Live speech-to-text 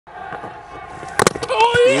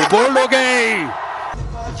Bold हो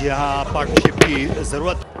गई। यहाँ पार्टनरशिप की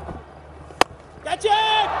जरूरत।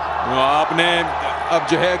 आपने अब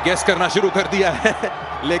जो है गेस करना शुरू कर दिया है,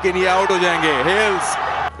 लेकिन ये आउट हो जाएंगे। हिल्स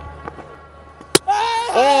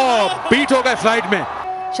बीट हो गए फ्लाइट में।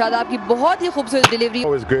 शादाब की बहुत ही खूबसूरत delivery.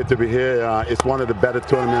 Always great to be here. It's one of the better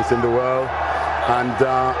tournaments in the world, and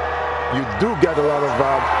you do get a lot of.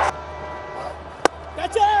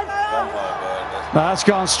 That's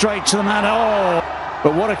gone straight to the man. Oh,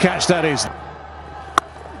 but what a catch that is!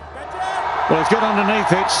 Well, he's got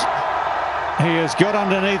underneath it. He has got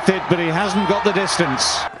underneath it, but he hasn't got the distance.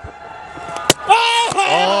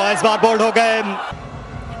 Oh, इस बार bold हो गए।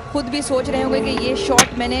 खुद भी सोच रहे होंगे कि ये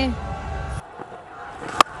शॉट मैंने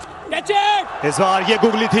इस बार ये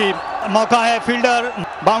गुगली थी। मौका है फील्डर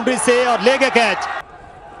बाउंड्री से और ले गए catch.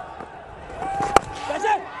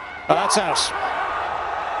 That's out.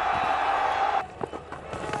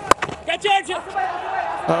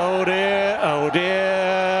 Oh dear, oh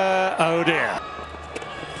dear, oh dear.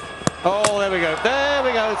 Oh, there we go, there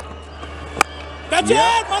we go.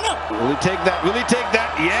 Will he take that? Will he take that?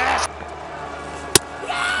 Yes!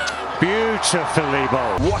 Beautifully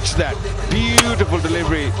bowled. Watch that beautiful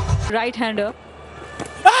delivery. Right hander.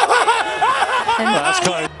 That's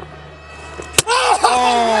close.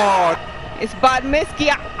 Oh! इस बार miss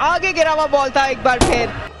किया, आगे गिरा हुआ ball था एक बार फिर।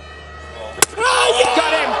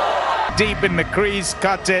 Got him! Deep in the crease,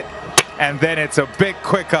 cut it, and then it's a bit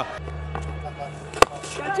quicker.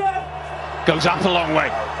 Goes up a long way.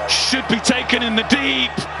 Should be taken in the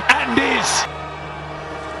deep, and is.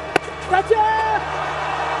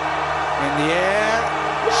 In the air.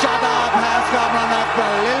 Shadab has come on up for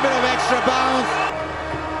a little bit of extra bounce.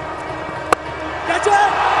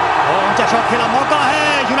 ऊंचा shot खेला, मौका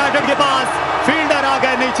है United के पास। Fielder आ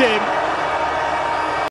गए नीचे।